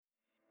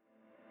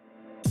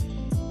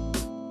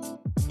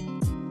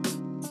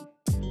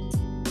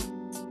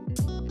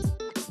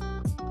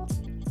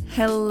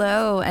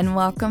Hello and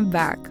welcome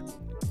back.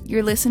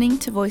 You're listening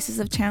to Voices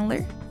of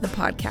Chandler, the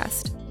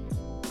podcast.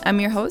 I'm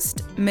your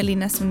host,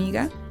 Melina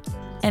Zuniga,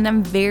 and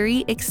I'm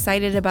very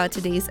excited about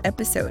today's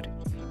episode.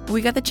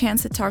 We got the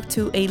chance to talk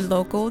to a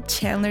local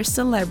Chandler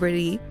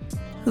celebrity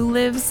who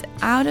lives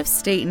out of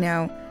state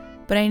now,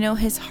 but I know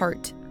his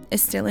heart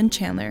is still in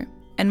Chandler,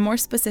 and more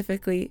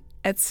specifically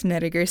at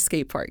Snedeker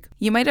Skate Park.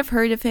 You might have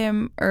heard of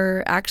him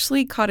or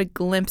actually caught a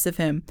glimpse of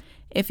him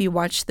if you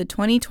watched the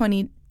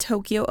 2020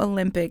 Tokyo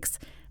Olympics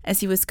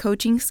as he was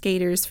coaching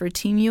skaters for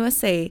Team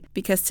USA,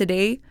 because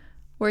today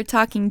we're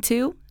talking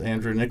to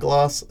Andrew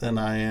Nicholas, and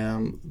I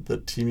am the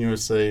Team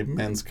USA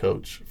men's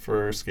coach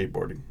for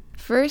skateboarding.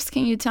 First,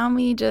 can you tell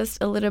me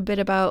just a little bit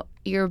about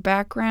your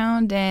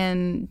background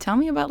and tell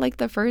me about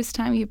the first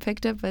time you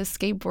picked up a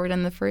skateboard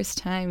and the first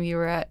time you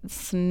were at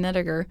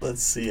Snedeker?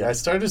 Let's see. I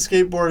started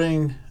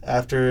skateboarding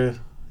after,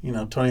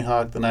 Tony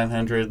Hawk, the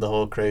 900, the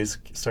whole craze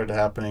started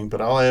happening. But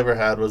all I ever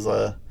had was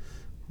a,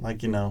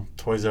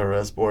 Toys R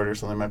Us board or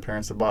something my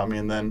parents had bought me.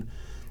 And then,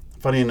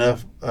 funny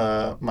enough,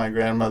 my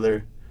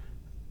grandmother,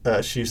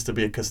 she used to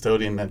be a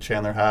custodian at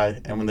Chandler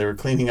High. And when they were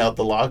cleaning out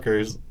the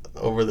lockers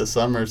over the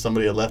summer,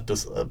 somebody had left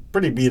us a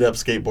pretty beat up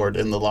skateboard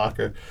in the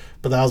locker.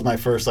 But that was my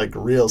first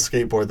real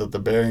skateboard that the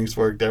bearings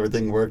worked,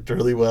 everything worked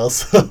really well.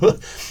 So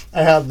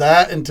I had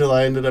that until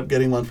I ended up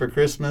getting one for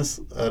Christmas,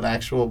 an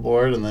actual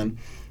board. And then,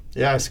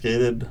 I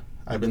skated.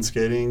 I've been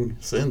skating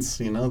since,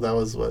 that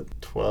was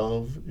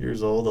 12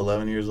 years old,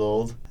 11 years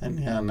old. And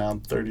now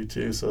I'm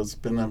 32. So it's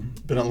been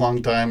a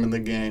long time in the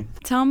game.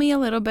 Tell me a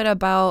little bit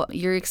about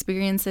your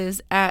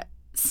experiences at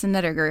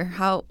Snedeker.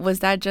 How was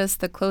that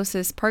just the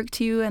closest park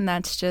to you and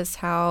that's just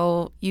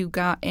how you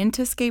got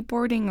into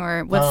skateboarding,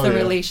 or what's the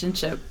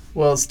relationship?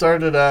 Well, it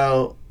started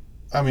out,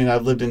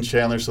 I've lived in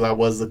Chandler, so that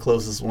was the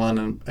closest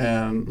one,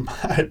 and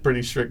I had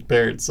pretty strict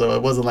parents, so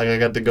it wasn't like I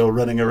got to go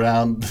running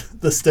around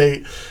the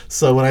state.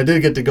 So when I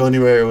did get to go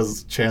anywhere, it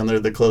was Chandler,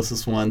 the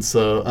closest one.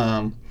 So,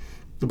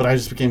 but I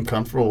just became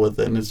comfortable with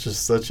it, and it's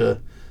just such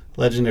a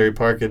legendary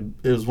park. It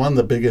was one of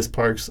the biggest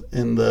parks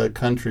in the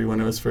country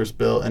when it was first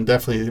built, and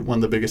definitely one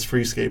of the biggest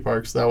free skate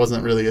parks. That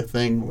wasn't really a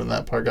thing when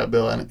that park got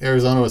built, and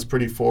Arizona was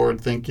pretty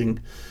forward thinking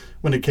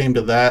when it came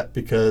to that,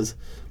 because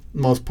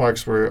most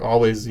parks were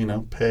always,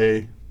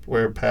 pay,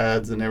 wear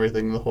pads and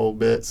everything, the whole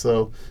bit.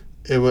 So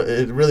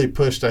it really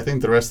pushed, I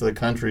think, the rest of the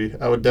country.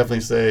 I would definitely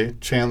say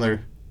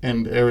Chandler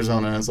and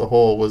Arizona as a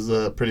whole was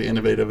pretty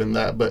innovative in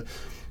that. But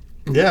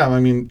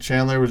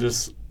Chandler was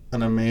just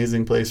an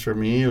amazing place for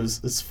me.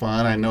 It's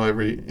fun. I know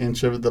every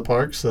inch of the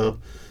park, so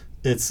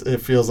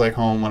it feels like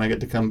home when I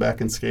get to come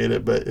back and skate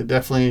it. But it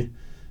definitely,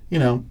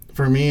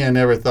 for me, I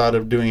never thought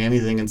of doing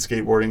anything in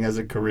skateboarding as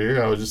a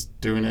career. I was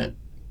just doing it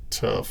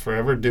to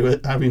forever do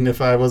it.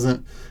 If I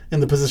wasn't in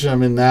the position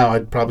I'm in now,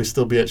 I'd probably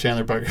still be at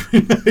Chandler Park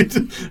every night,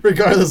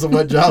 regardless of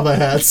what job I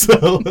had.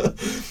 So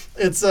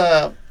it's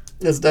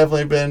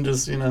definitely been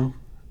just,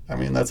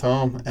 that's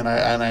home. And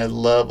I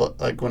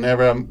love,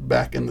 whenever I'm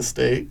back in the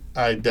state,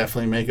 I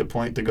definitely make a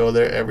point to go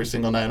there every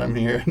single night I'm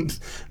here. And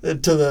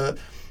to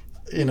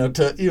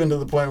even to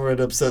the point where it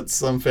upsets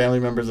some family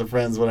members and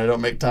friends when I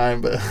don't make time,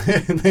 but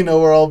they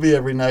know where I'll be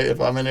every night if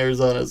I'm in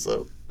Arizona.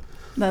 So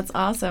that's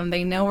awesome.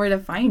 They know where to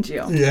find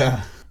you.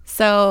 Yeah.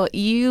 So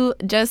you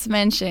just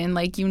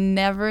mentioned, you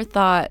never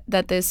thought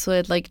that this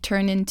would,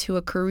 turn into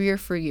a career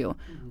for you.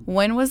 Mm-hmm.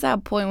 When was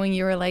that point when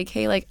you were like,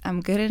 hey,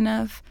 I'm good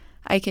enough,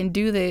 I can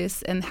do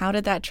this? And how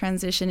did that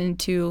transition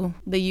into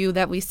the you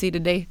that we see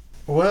today?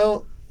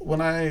 Well,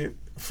 when I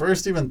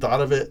first even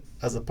thought of it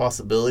as a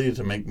possibility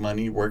to make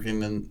money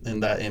working in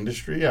that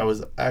industry, I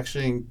was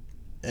actually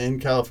in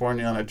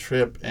California on a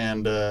trip,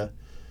 and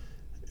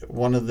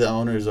one of the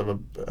owners of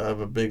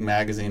a big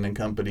magazine and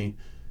company,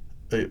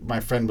 my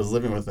friend was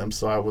living with them,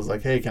 so I was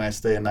like, hey, can I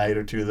stay a night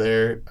or two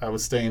there? I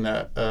was staying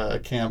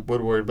at Camp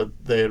Woodward, but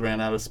they had ran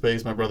out of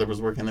space. My brother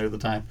was working there at the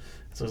time.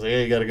 So I was like,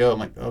 hey, you got to go. I'm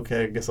like,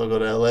 okay, I guess I'll go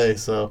to LA.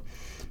 So,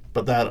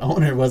 but that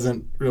owner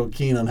wasn't real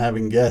keen on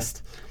having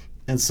guests.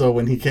 And so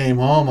when he came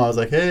home, I was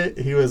like, hey,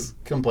 he was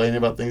complaining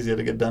about things he had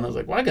to get done. I was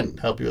like, well, I can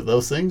help you with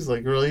those things,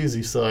 real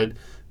easy. So I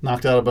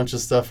knocked out a bunch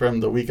of stuff for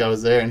him the week I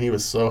was there, and he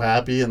was so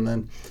happy. And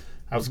then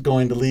I was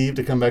going to leave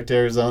to come back to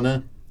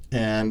Arizona,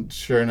 and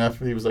sure enough,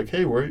 he was like,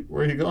 hey, where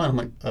are you going? I'm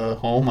like,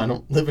 home. I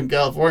don't live in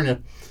California.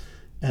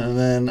 And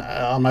then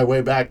on my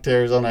way back to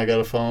Arizona, I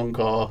got a phone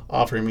call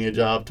offering me a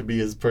job to be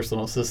his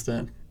personal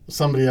assistant,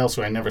 somebody else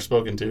who I'd never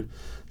spoken to.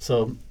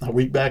 So a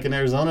week back in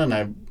Arizona, and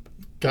I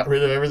got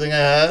rid of everything I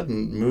had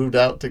and moved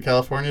out to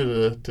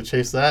California to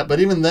chase that.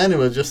 But even then, it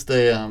was just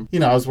I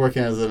was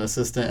working as an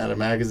assistant at a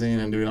magazine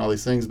and doing all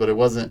these things, but it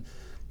wasn't.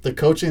 The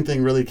coaching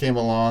thing really came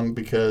along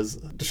because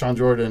Deshaun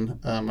Jordan,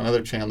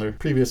 another Chandler,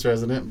 previous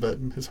resident, but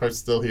his heart's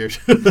still here.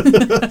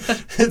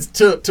 It's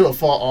to a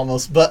fault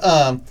almost. But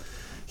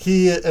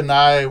he and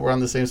I were on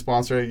the same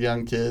sponsor,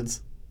 Young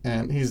Kids,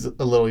 and he's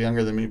a little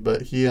younger than me,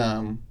 but he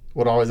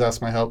would always ask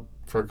my help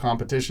for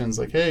competitions,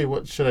 like, hey,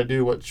 what should I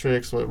do, what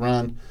tricks, what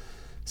run.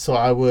 So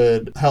I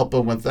would help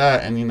him with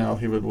that, and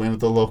he would win at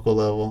the local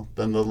level,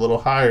 then the little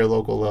higher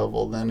local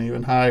level, then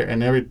even higher,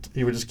 and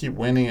he would just keep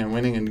winning and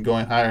winning and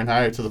going higher and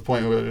higher to the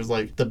point where it was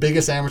like the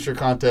biggest amateur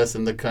contest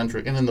in the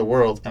country and in the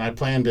world. And I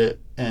planned it,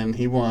 and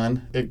he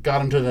won. It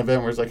got him to an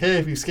event where it's like, hey,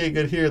 if you skate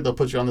good here, they'll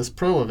put you on this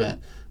pro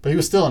event. But he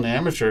was still an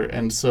amateur,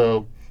 and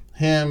so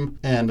him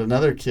and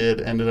another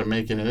kid ended up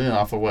making it in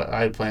off of what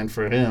I had planned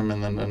for him,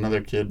 and then another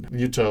kid,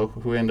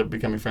 Yuto, who ended up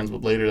becoming friends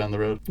with later down the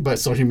road. But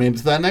so he made it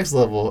to that next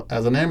level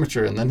as an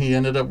amateur, and then he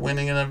ended up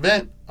winning an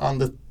event on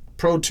the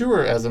pro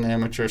tour as an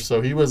amateur.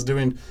 So he was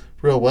doing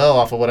real well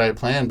off of what I had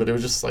planned, but it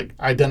was just like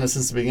I'd done it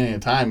since the beginning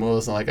of time. It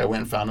wasn't like I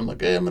went and found him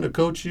like, hey, I'm going to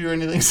coach you or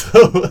anything.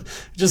 So it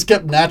just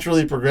kept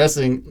naturally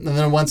progressing. And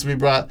then once we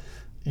brought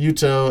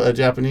Yuto, a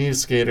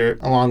Japanese skater,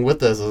 along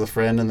with us as a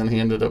friend, and then he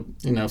ended up,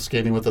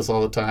 skating with us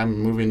all the time,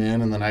 moving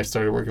in, and then I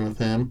started working with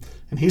him,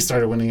 and he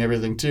started winning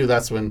everything too.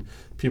 That's when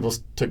people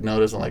took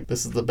notice and like,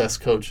 this is the best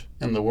coach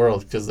in the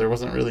world, because there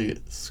wasn't really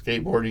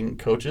skateboarding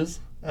coaches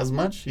as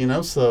much,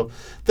 so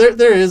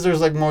there's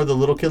like more the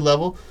little kid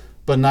level,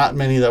 but not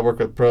many that work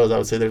with pros. I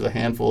would say there's a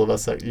handful of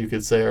us that you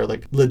could say are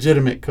like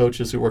legitimate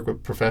coaches who work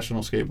with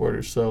professional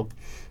skateboarders. So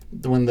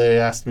when they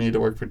asked me to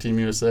work for Team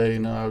USA,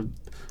 I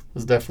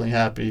was definitely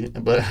happy,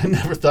 but I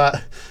never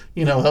thought,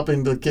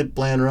 helping the kid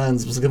plan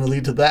runs was going to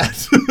lead to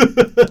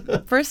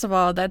that. First of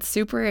all, that's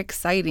super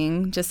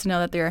exciting just to know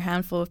that there are a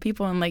handful of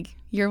people and like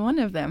you're one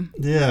of them.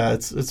 Yeah,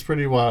 it's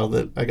pretty wild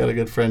that I got a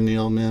good friend,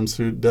 Neil Mims,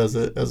 who does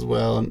it as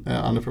well and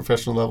on a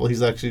professional level.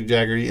 He's actually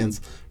Jagger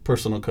Eaton's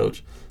personal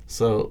coach.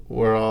 So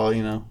we're all,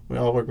 we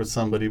all work with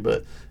somebody,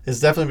 but it's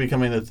definitely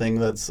becoming a thing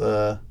that's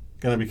going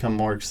to become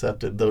more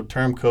accepted. The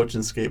term coach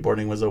in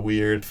skateboarding was a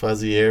weird,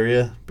 fuzzy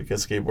area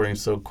because skateboarding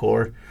is so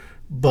core.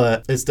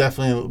 But it's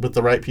definitely, with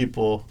the right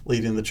people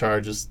leading the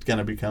charge, is going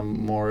to become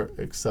more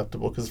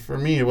acceptable. Because for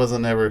me, it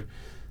wasn't ever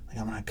like,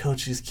 I'm going to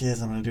coach these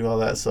kids, I'm going to do all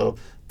that. So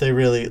they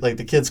really, like,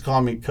 the kids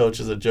call me coach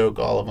as a joke,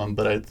 all of them.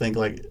 But I think,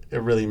 like,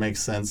 it really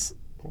makes sense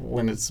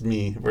when it's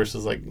me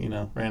versus, like,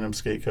 random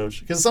skate coach.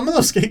 Because some of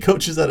those skate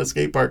coaches at a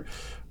skate park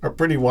are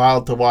pretty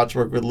wild to watch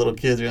work with little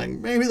kids. You're like,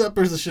 maybe that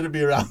person shouldn't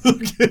be around little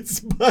kids.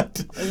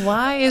 But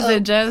why is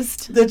it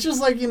just? They're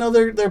just like,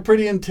 they're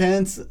pretty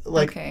intense.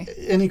 Like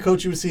any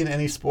coach you would see in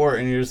any sport,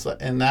 and you're just like,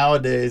 and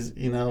nowadays,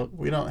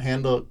 we don't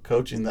handle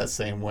coaching that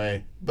same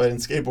way. But in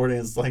skateboarding,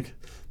 it's like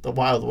the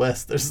Wild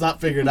West. It's not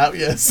figured out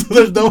yet. So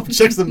there's no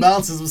checks and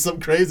balances with some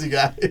crazy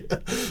guy.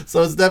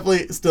 So it's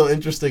definitely still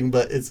interesting,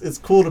 but it's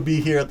cool to be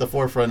here at the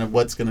forefront of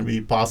what's going to be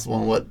possible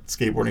and what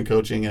skateboarding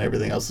coaching and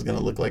everything else is going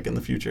to look like in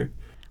the future.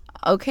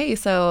 Okay,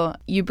 so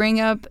you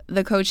bring up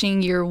the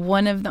coaching. You're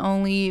one of the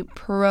only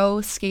pro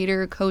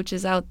skater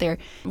coaches out there.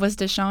 Was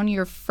Deshaun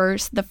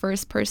the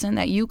first person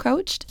that you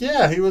coached?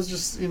 Yeah, he was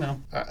just,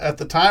 at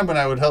the time when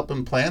I would help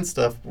him plan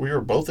stuff, we were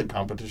both in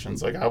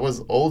competitions. Like, I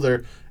was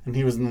older and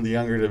he was in the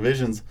younger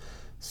divisions,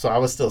 so I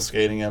was still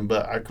skating him,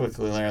 but I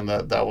quickly learned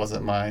that that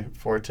wasn't my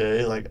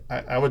forte. Like,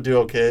 I would do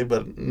okay,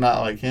 but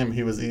not like him.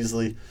 He was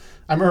easily...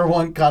 I remember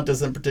one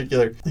contest in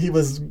particular, he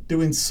was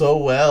doing so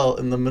well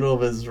in the middle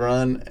of his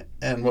run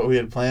and what we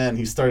had planned,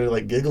 he started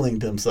like giggling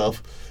to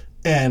himself.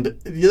 And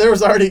there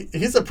was already,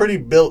 he's a pretty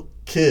built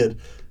kid.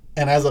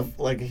 And as of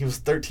like, he was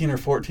 13 or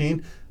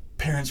 14,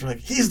 parents were like,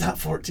 he's not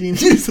 14,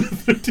 he's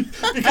 13.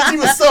 Because he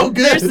was so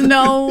good. There's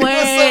no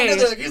way. He was so good.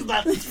 They're like, he's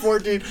not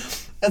 14.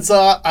 And so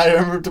I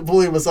remember to pull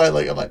him aside,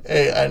 like, I'm like,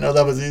 hey, I know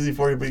that was easy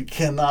for you, but you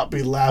cannot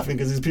be laughing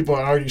because these people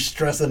are already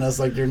stressing us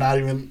like you're not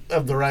even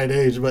of the right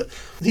age. But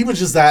he was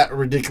just that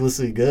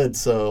ridiculously good.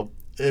 So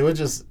it was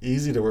just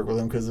easy to work with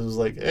him because it was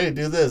like, hey,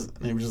 do this.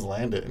 And he would just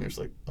land it. And you're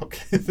just like,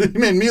 okay, he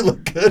made me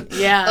look good.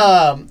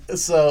 Yeah.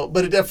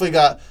 But it definitely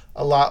got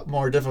a lot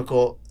more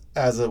difficult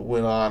as it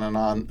went on and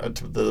on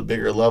to the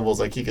bigger levels.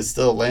 Like, he could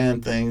still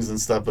land things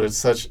and stuff, but it's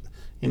such,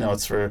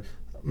 it's for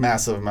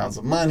massive amounts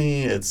of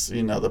money. It's,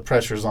 the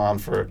pressure's on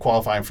for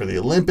qualifying for the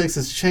Olympics.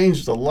 It's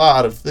changed a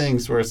lot of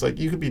things where it's like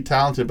you could be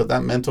talented, but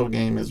that mental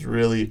game is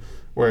really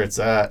where it's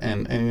at.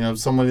 And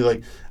somebody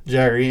like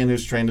Jagger Eaton,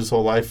 who's trained his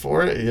whole life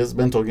for it, his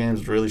mental game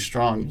is really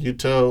strong.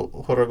 Yuto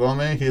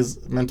Horigome,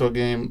 his mental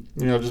game,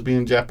 just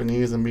being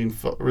Japanese and being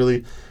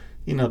really,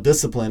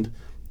 disciplined,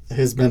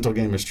 his mental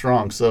game is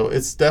strong. So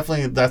it's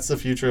definitely, that's the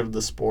future of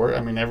the sport.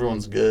 I mean,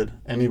 everyone's good.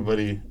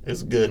 Anybody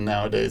is good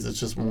nowadays. It's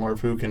just more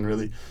of who can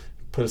really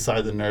put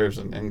aside the nerves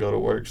and go to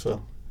work.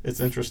 So it's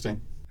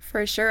interesting.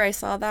 For sure. I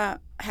saw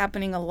that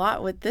happening a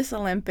lot with this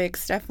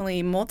Olympics.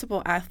 Definitely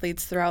multiple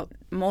athletes throughout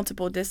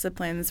multiple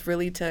disciplines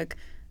really took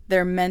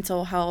their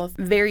mental health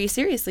very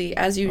seriously,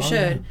 as you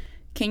should. Yeah.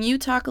 Can you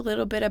talk a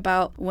little bit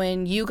about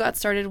when you got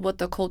started, what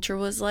the culture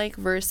was like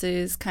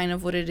versus kind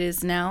of what it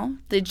is now?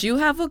 Did you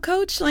have a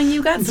coach when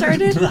you got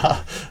started?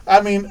 No. I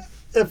mean,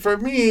 for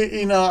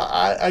me,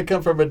 I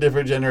come from a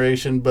different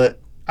generation, but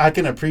I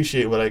can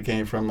appreciate what I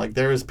came from. Like,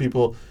 there was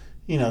people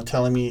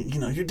telling me,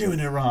 you're doing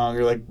it wrong,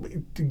 or like,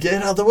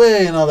 get out of the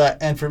way and all that.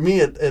 And for me,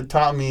 it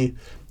taught me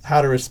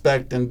how to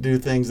respect and do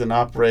things and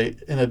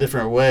operate in a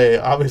different way.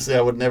 Obviously,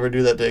 I would never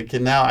do that to a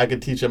kid now. I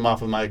could teach him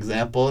off of my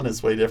example, and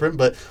it's way different,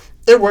 but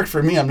it worked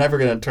for me. I'm never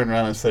going to turn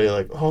around and say,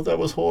 like, oh, that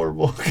was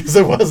horrible, because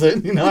it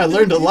wasn't. I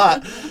learned a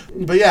lot.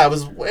 But yeah, it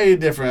was way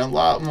different, a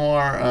lot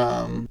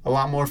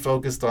more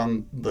focused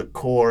on the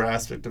core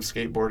aspect of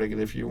skateboarding,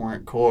 and if you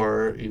weren't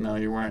core, you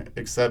weren't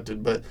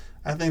accepted. But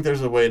I think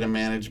there's a way to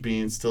manage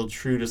being still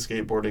true to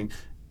skateboarding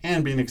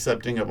and being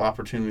accepting of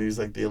opportunities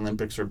like the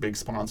Olympics or big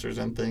sponsors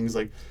and things.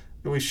 Like,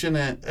 we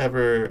shouldn't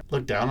ever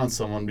look down on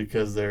someone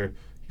because they're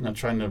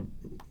trying to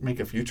make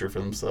a future for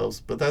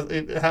themselves. But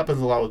it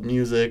happens a lot with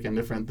music and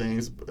different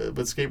things. But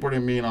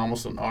skateboarding being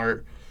almost an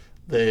art,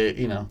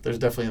 there's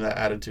definitely that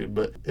attitude.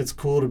 But it's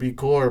cool to be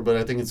core, but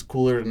I think it's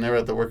cooler to never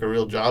have to work a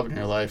real job in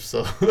your life.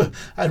 So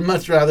I'd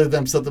much rather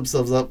them set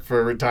themselves up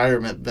for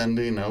retirement than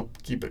to,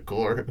 keep it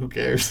core. Who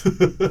cares?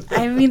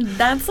 I mean,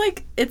 that's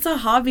like, it's a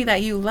hobby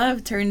that you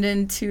love turned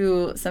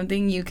into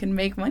something you can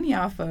make money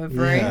off of,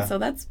 right? Yeah. So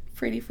that's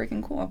pretty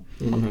freaking cool.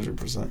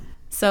 100%.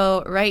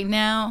 So right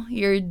now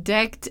you're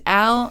decked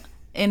out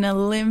in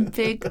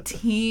Olympic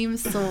team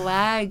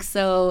swag.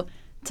 So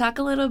talk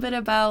a little bit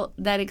about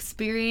that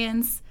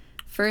experience.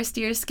 First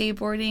year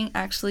skateboarding,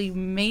 actually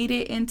made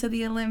it into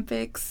the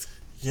Olympics.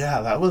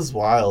 Yeah, that was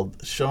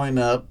wild. Showing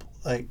up,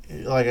 like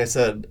I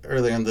said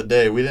earlier in the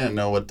day, we didn't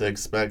know what to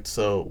expect.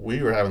 So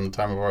we were having the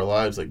time of our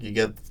lives. Like, you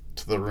get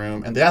to the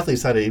room, and the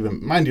athletes had it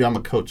even, mind you, I'm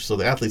a coach, so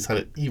the athletes had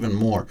it even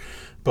more.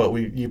 But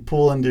you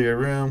pull into your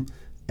room,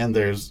 and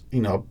there's,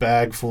 a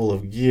bag full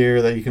of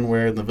gear that you can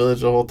wear in the village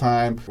the whole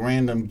time.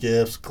 Random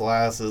gifts,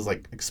 glasses,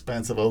 like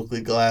expensive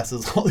Oakley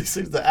glasses, all these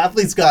things. The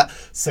athletes got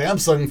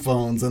Samsung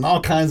phones and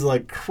all kinds of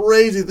like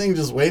crazy things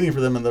just waiting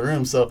for them in the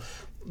room. So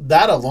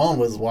that alone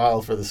was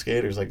wild for the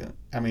skaters. Like,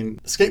 I mean,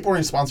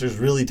 skateboarding sponsors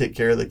really take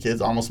care of the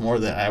kids almost more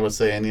than I would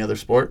say any other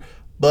sport.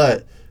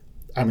 But,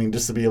 I mean,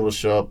 just to be able to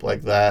show up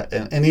like that.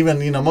 And even,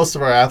 most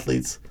of our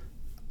athletes,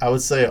 I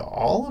would say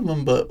all of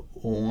them but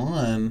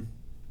one,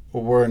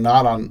 were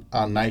not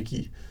on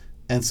Nike.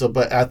 And so,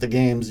 but at the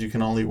games, you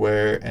can only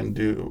wear and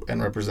do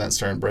and represent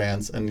certain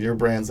brands. And your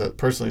brands that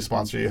personally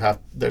sponsor you,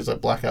 there's a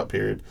blackout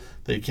period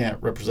that you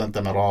can't represent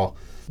them at all.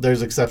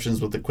 There's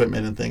exceptions with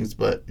equipment and things,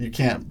 but you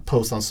can't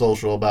post on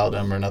social about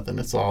them or nothing.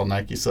 It's all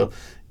Nike. So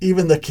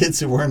even the kids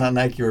who weren't on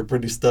Nike were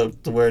pretty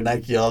stoked to wear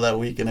Nike all that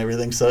week and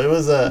everything. So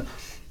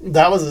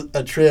that was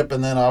a trip.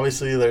 And then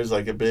obviously there's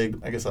like a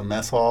big, a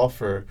mess hall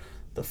for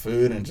the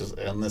food, and just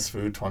endless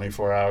food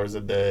 24 hours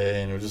a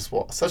day. And it was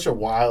just such a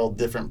wild,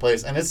 different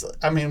place. And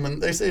when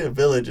they say a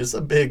village, it's a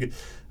big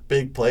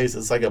place.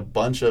 It's like a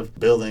bunch of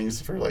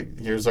buildings for, like,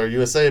 here's our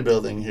USA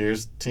building,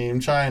 here's Team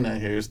China,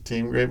 here's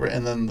Team Great Britain,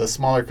 and then the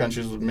smaller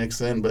countries would mix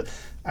in. But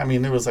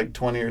there was like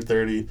 20 or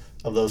 30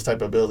 of those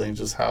type of buildings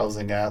just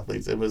housing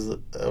athletes. It was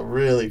a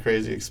really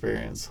crazy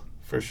experience.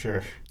 For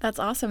sure. That's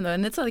awesome, though.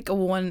 And it's like a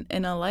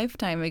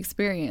one-in-a-lifetime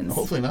experience.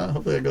 Hopefully not.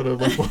 Hopefully I go to a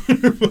bunch more.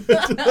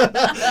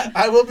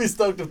 I will be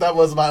stoked if that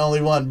was my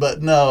only one.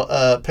 But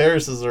no,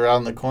 Paris is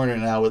around the corner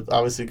now, with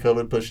obviously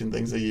COVID pushing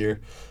things a year.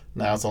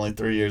 Now it's only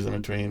 3 years in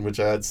between, which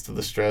adds to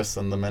the stress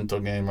and the mental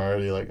game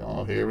already. Like,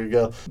 oh, here we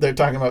go. They're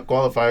talking about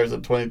qualifiers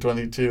in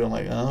 2022. I'm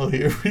like, oh,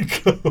 here we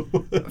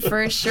go.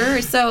 For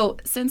sure. So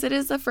since it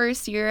is the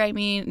first year,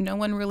 no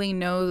one really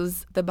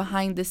knows the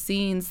behind the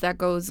scenes that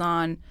goes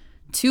on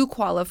to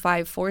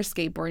qualify for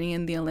skateboarding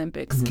in the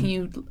Olympics. Mm-hmm. Can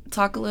you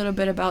talk a little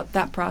bit about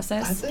that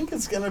process? I think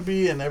it's going to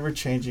be an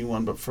ever-changing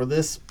one, but for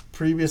this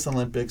previous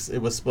Olympics, it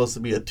was supposed to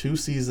be a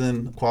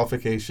 2-season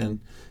qualification.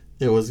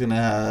 It was going to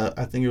have,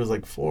 I think it was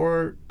like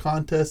 4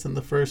 contests in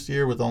the first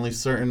year, with only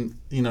certain,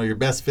 your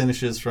best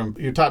finishes from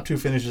your top 2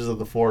 finishes of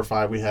the 4 or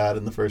 5 we had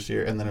in the first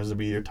year, and then it was going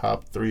to be your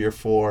top 3 or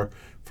 4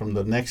 from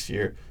the next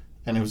year.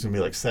 And it was going to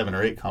be like 7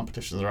 or 8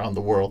 competitions around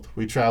the world.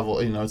 We travel,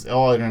 it's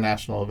all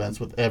international events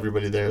with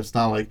everybody there. It's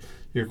not like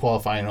you're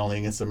qualifying only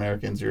against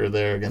Americans. You're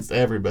there against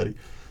everybody.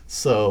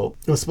 So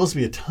it was supposed to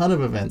be a ton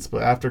of events,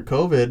 but after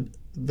COVID,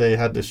 they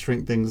had to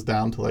shrink things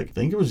down to, like, I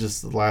think it was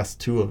just the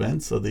last 2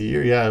 events of the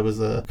year. Yeah, it was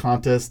a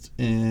contest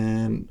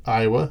in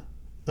Iowa,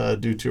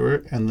 Dew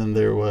Tour, and then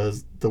there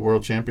was the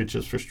World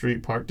Championships for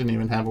Street Park. Didn't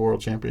even have a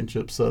World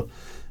Championship, so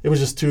it was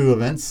just 2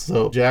 events.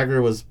 So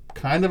Jagger was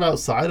kind of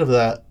outside of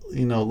that,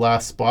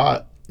 last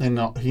spot,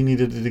 and he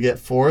needed to get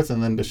 4th,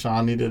 and then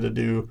Deshaun needed to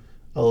do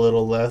a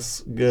little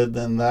less good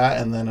than that,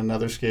 and then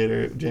another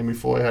skater, Jamie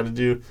Foy, had to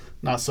do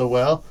not so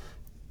well.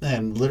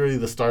 And literally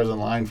the stars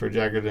aligned for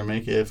Jagger to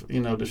make it. If,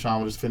 Deshaun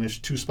would have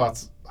finished 2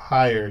 spots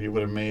higher, he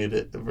would have made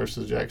it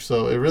versus Jagger.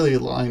 So it really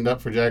lined up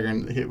for Jagger,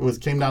 and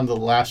it came down to the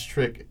last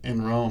trick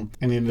in Rome,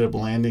 and he ended up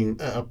landing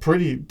a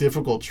pretty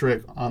difficult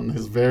trick on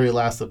his very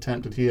last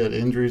attempt. And he had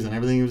injuries and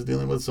everything he was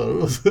dealing with,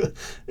 so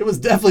it was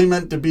definitely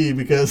meant to be,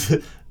 because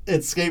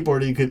it's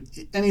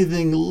skateboarding.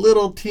 Anything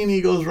little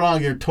teeny goes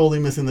wrong, you're totally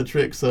missing the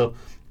trick. So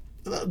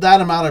that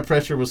amount of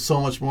pressure was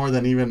so much more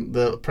than even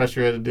the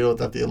pressure he had to deal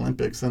with at the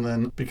Olympics. And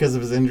then because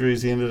of his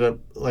injuries, he ended up,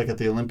 like, at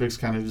the Olympics,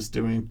 kind of just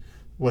doing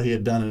what he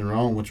had done in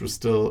Rome, which was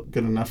still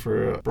good enough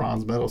for a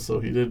bronze medal.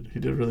 So he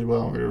did really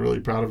well. We were really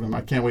proud of him.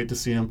 I can't wait to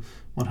see him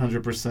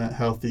 100%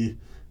 healthy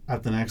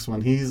at the next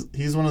one.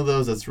 He's one of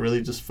those that's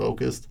really just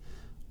focused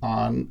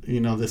on,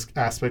 this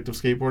aspect of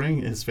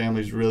skateboarding. His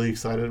family's really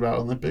excited about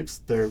Olympics.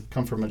 They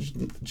come from a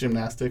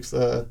gymnastics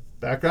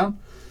background.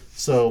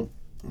 So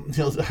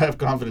he'll have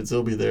confidence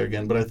he'll be there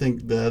again. But I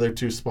think the other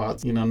two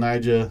spots,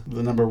 Nyjah,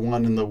 the number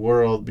one in the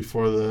world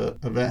before the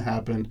event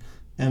happened,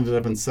 ended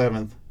up in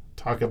 7th.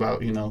 Talk about,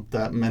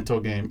 that mental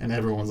game. And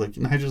everyone's like,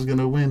 Nyjah's going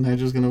to win.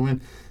 Nyjah's going to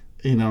win.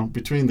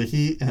 Between the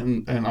heat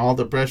and all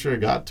the pressure,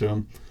 it got to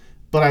him.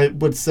 But I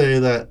would say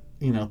that,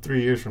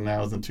 3 years from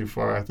now isn't too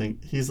far. I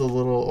think he's a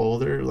little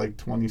older, like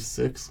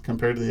 26,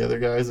 compared to the other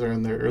guys that are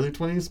in their early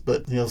 20s,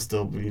 but he'll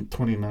still be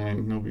 29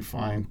 and he'll be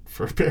fine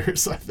for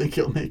Paris. I think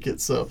he'll make it.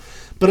 So,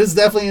 but it's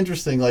definitely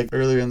interesting. Like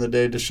earlier in the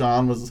day,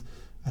 Deshaun was,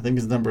 I think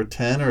he's number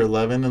 10 or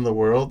 11 in the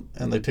world,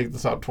 and they take the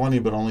top 20,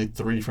 but only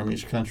 3 from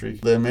each country.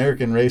 The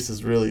American race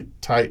is really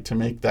tight to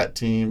make that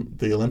team,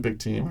 the Olympic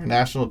team. Our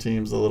national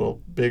team's a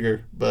little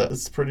bigger, but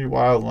it's a pretty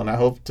wild one. I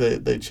hope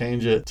they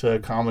change it to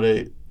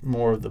accommodate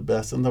more of the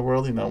best in the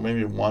world.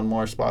 Maybe one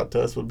more spot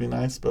test would be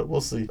nice, but we'll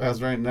see. As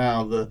right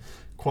now, the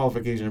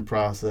qualification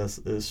process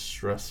is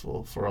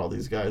stressful for all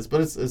these guys,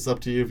 but it's up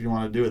to you if you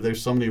want to do it. There's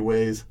so many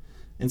ways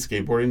in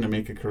skateboarding to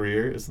make a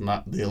career. It's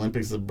not the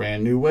Olympics is a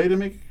brand new way to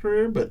make a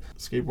career, but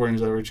skateboarding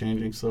is ever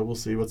changing. So we'll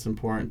see what's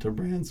important to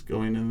brands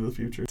going into the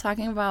future.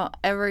 Talking about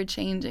ever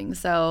changing.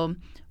 So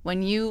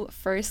when you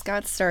first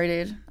got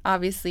started,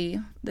 obviously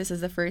this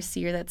is the first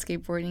year that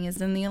skateboarding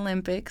is in the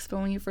Olympics, but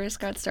when you first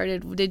got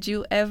started, did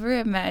you ever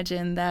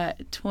imagine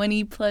that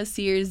 20 plus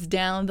years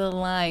down the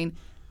line,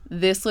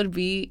 this would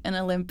be an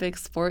Olympic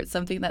sport,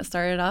 something that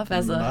started off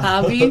as a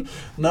hobby?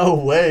 No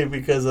way,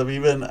 because I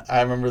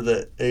remember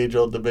the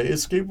age-old debate,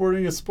 is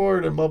skateboarding a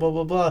sport and blah, blah,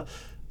 blah, blah.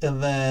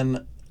 And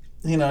then,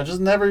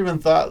 just never even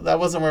thought, that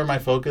wasn't where my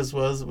focus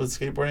was with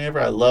skateboarding ever.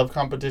 I love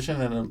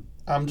competition, and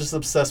I'm just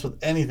obsessed with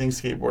anything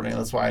skateboarding.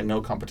 That's why I know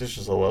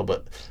competition so well.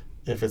 But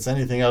if it's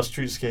anything else,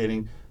 street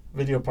skating,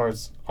 video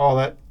parts, all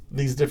that,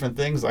 these different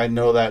things, I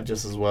know that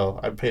just as well.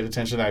 I've paid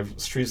attention. I've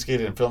street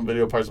skated and filmed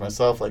video parts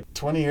myself. Like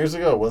 20 years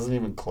ago, it wasn't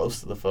even close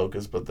to the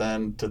focus. But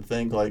then to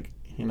think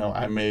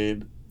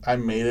I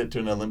made it to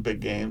an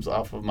Olympic Games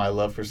off of my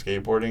love for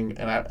skateboarding.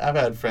 And I've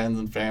had friends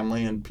and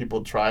family and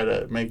people try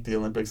to make the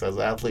Olympics as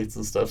athletes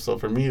and stuff. So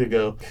for me to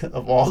go,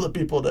 of all the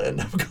people to end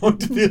up going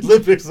to the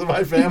Olympics in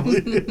my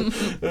family,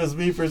 it was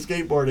me for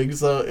skateboarding.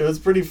 So it was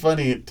pretty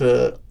funny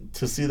to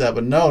see that.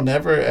 But no,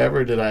 never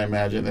ever did I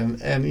imagine.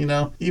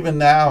 And even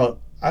now,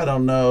 I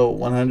don't know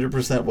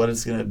 100% what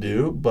it's going to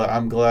do, but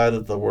I'm glad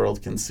that the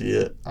world can see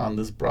it on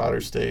this broader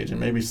stage and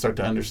maybe start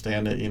to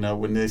understand it.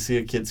 When they see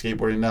a kid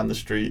skateboarding down the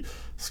street,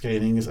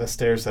 skating a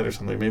stair set or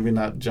something, maybe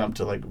not jump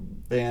to like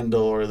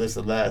Vandal or this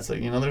and that. It's like,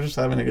 they're just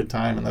having a good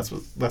time, and that's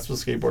what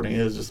skateboarding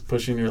is, just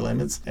pushing your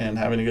limits and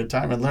having a good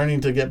time and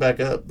learning to get back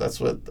up. That's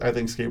what I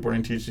think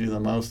skateboarding teaches you the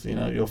most.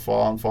 You'll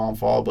fall and fall and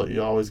fall, but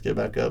you always get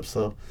back up.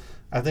 So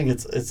I think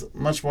it's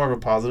much more of a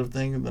positive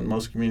thing than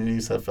most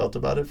communities have felt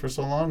about it for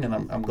so long, and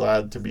I'm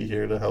glad to be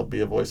here to help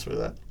be a voice for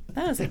that.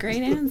 That was a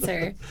great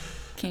answer.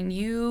 Can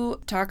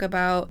you talk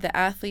about the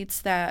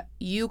athletes that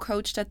you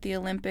coached at the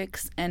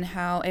Olympics and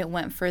how it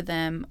went for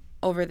them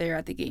over there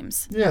at the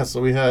games? Yeah,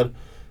 so we had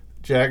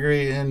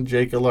Jaggery and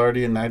Jake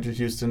Ilardi and Nyjah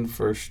Huston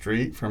for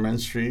street, for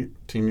men's street,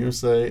 Team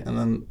USA, and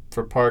then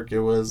for park it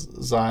was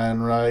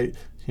Zion Wright,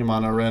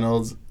 Himana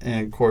Reynolds,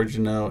 and Corey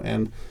Janot.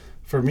 And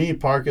for me,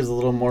 park is a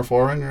little more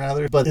foreign,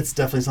 rather, but it's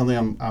definitely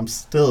something I'm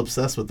still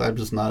obsessed with. I'm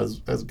just not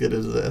as good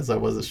as I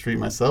was at street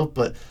myself,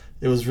 but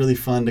it was really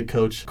fun to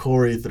coach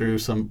Corey through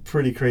some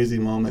pretty crazy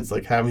moments,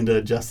 like having to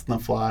adjust on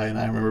the fly. And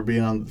I remember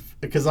being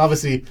because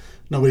obviously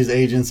nobody's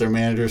agents or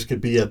managers could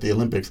be at the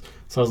Olympics,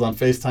 so I was on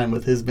FaceTime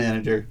with his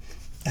manager,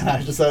 and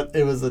I just thought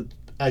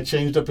I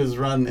changed up his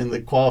run in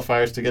the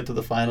qualifiers to get to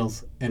the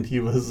finals, and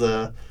he was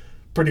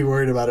pretty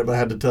worried about it, but I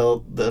had to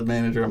tell the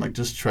manager, I'm like,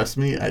 just trust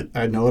me,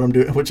 I know what I'm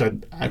doing, which I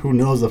who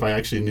knows if I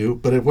actually knew,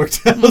 but it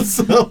worked out.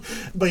 So,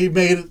 but he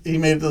made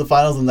it to the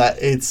finals in that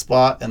 8th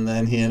spot, and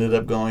then he ended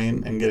up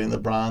going and getting the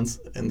bronze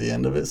in the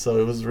end of it. So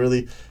it was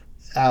really,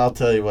 I'll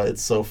tell you what,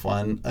 it's so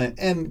fun.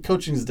 And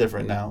coaching is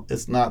different now.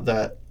 It's not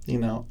that,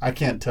 I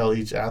can't tell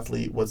each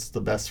athlete what's the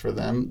best for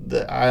them.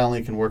 That I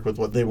only can work with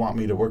what they want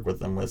me to work with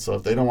them with. So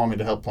if they don't want me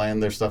to help plan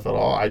their stuff at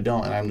all, I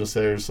don't, and I'm just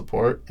there to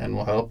support and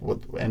will help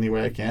with any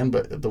way I can.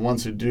 But the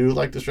ones who do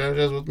like to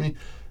strategize with me,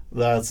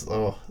 that's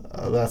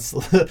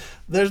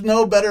there's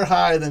no better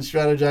high than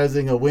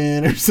strategizing a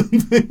win or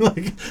something.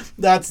 Like,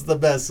 that's the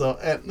best. So,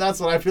 and that's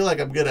what I feel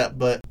like I'm good at.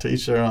 But to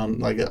each their own.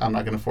 Like, I'm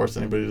not going to force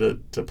anybody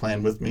to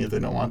plan with me if they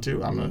don't want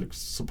to. I'm going to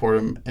support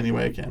them any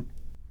way I can.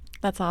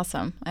 That's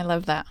awesome. I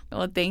love that.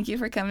 Well, thank you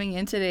for coming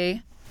in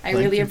today. I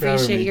really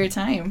appreciate your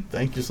time.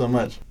 Thank you so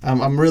much.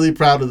 I'm really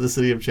proud of the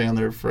city of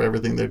Chandler for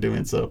everything they're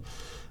doing. So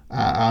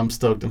I'm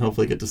stoked and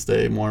hopefully get to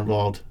stay more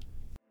involved.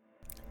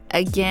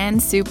 Again,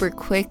 super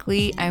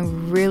quickly, I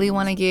really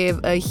want to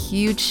give a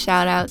huge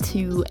shout out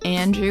to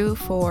Andrew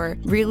for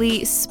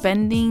really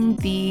spending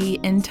the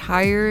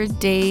entire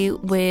day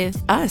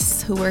with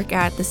us who work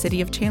at the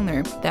city of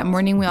Chandler. That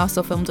morning, we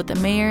also filmed with the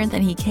mayor.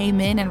 Then he came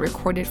in and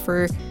recorded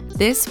for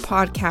this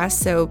podcast.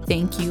 So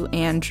thank you,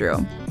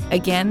 Andrew.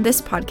 Again,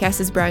 this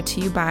podcast is brought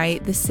to you by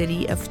the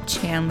city of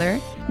Chandler.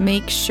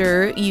 Make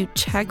sure you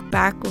check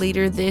back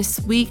later this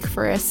week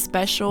for a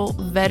special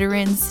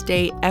Veterans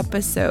Day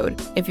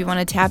episode. If you want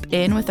to tap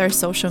in with our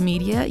social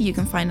media, you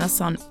can find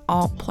us on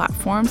all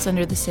platforms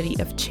under the city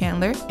of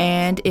Chandler.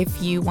 And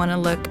if you want to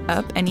look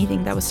up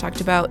anything that was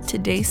talked about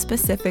today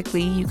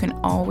specifically, you can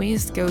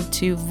always go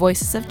to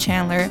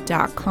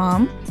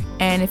voicesofchandler.com.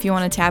 And if you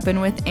want to tap in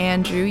with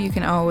Andrew, you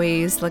can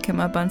always look him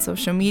up on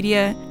social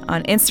media.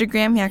 On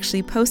Instagram, he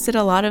actually posted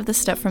a lot of the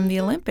stuff from the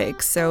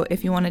Olympics. So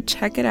if you want to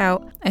check it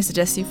out, I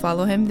suggest you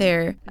follow him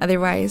there.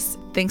 Otherwise,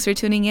 thanks for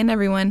tuning in,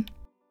 everyone.